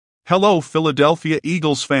Hello Philadelphia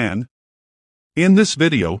Eagles fan! In this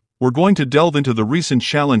video, we're going to delve into the recent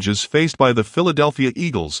challenges faced by the Philadelphia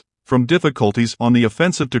Eagles, from difficulties on the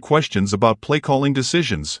offensive to questions about play-calling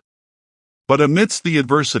decisions. But amidst the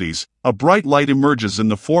adversities, a bright light emerges in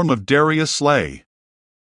the form of Darius Slay.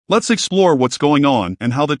 Let's explore what's going on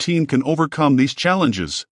and how the team can overcome these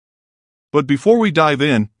challenges. But before we dive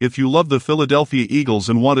in, if you love the Philadelphia Eagles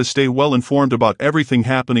and want to stay well informed about everything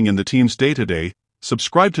happening in the team's day-to-day,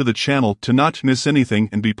 subscribe to the channel to not miss anything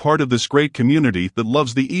and be part of this great community that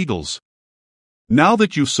loves the Eagles. Now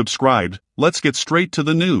that you've subscribed, let's get straight to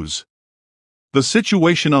the news. The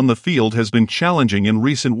situation on the field has been challenging in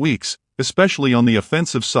recent weeks, especially on the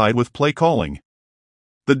offensive side with play calling.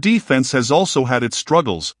 The defense has also had its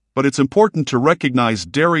struggles, but it's important to recognize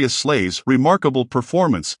Darius Slay's remarkable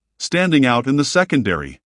performance, standing out in the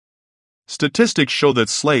secondary. Statistics show that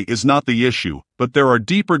Slay is not the issue, but there are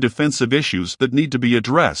deeper defensive issues that need to be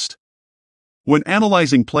addressed. When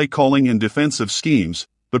analyzing play calling and defensive schemes,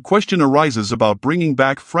 the question arises about bringing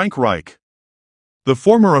back Reich. The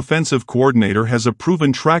former offensive coordinator has a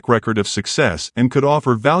proven track record of success and could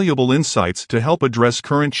offer valuable insights to help address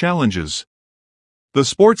current challenges. The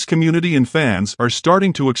sports community and fans are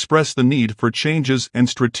starting to express the need for changes and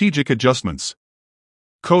strategic adjustments.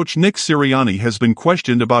 Coach Nick Sirianni has been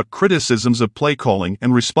questioned about criticisms of play calling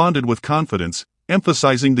and responded with confidence,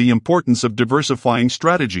 emphasizing the importance of diversifying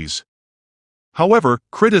strategies. However,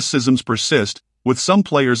 criticisms persist, with some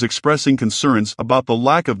players expressing concerns about the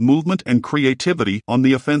lack of movement and creativity on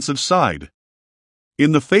the offensive side.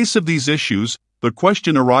 In the face of these issues, the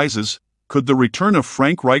question arises, could the return of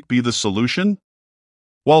Reich be the solution?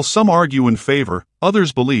 While some argue in favor,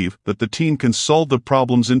 others believe that the team can solve the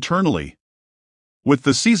problems internally. With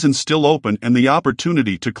the season still open and the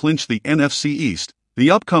opportunity to clinch the NFC East,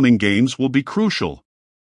 the upcoming games will be crucial.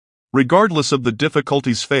 Regardless of the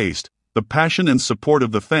difficulties faced, the passion and support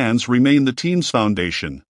of the fans remain the team's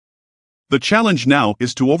foundation. The challenge now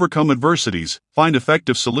is to overcome adversities, find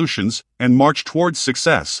effective solutions, and march towards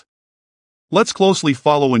success. Let's closely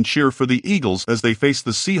follow and cheer for the Eagles as they face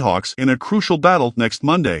the Seahawks in a crucial battle next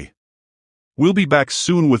Monday. We'll be back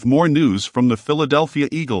soon with more news from the Philadelphia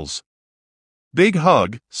Eagles. Big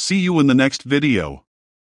hug, see you in the next video.